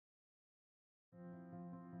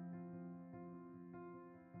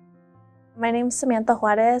My name's Samantha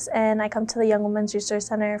Juarez, and I come to the Young Women's Resource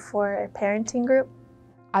Center for a parenting group.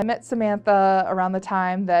 I met Samantha around the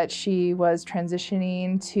time that she was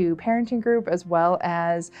transitioning to parenting group as well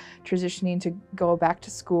as transitioning to go back to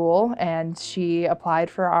school, and she applied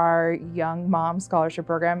for our Young Mom Scholarship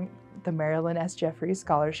Program, the Marilyn S. Jeffries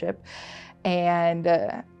Scholarship. And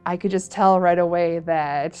I could just tell right away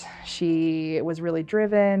that she was really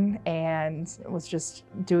driven and was just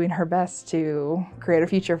doing her best to create a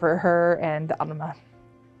future for her and Alma.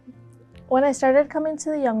 When I started coming to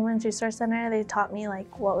the Young Women's Resource Center, they taught me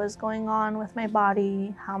what was going on with my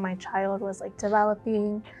body, how my child was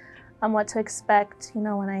developing, what to expect,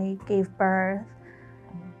 when I gave birth.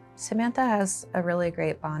 Samantha has a really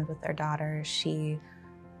great bond with her daughter. She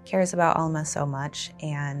cares about Alma so much,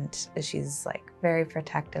 and she's very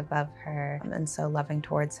protective of her and so loving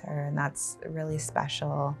towards her, and that's really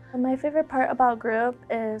special. My favorite part about group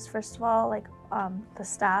is, first of all, the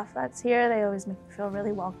staff that's here. They always make me feel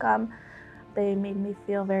really welcome. They made me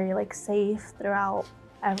feel very safe throughout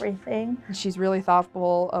everything. She's really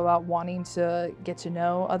thoughtful about wanting to get to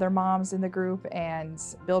know other moms in the group and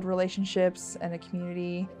build relationships and a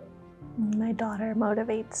community. My daughter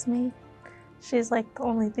motivates me. She's the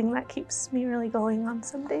only thing that keeps me really going on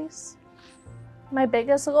some days. My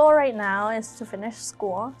biggest goal right now is to finish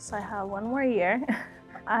school, so I have one more year.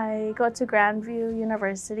 I go to Grandview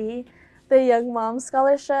University. The Young Mom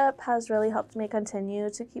Scholarship has really helped me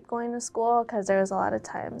continue to keep going to school because there was a lot of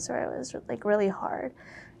times where it was really hard.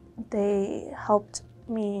 They helped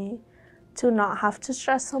me to not have to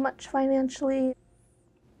stress so much financially.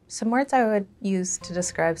 Some words I would use to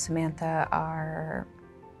describe Samantha are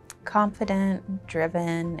confident,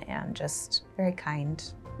 driven, and just very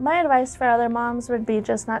kind. My advice for other moms would be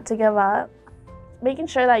just not to give up. Making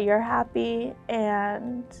sure that you're happy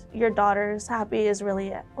and your daughter's happy is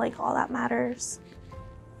really all that matters.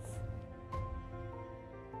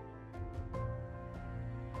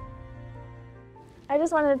 I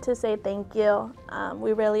just wanted to say thank you.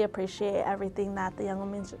 We really appreciate everything that the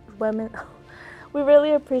we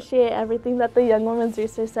really appreciate everything that the Young Women's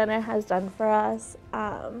Resource Center has done for us.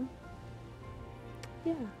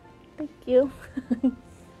 Yeah, thank you.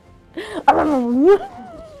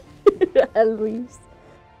 Luis.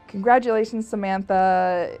 Congratulations,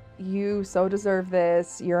 Samantha. You so deserve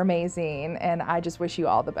this. You're amazing, and I just wish you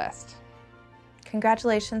all the best.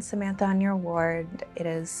 Congratulations, Samantha, on your award. It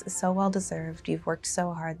is so well deserved. You've worked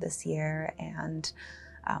so hard this year, and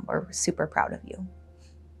we're super proud of you.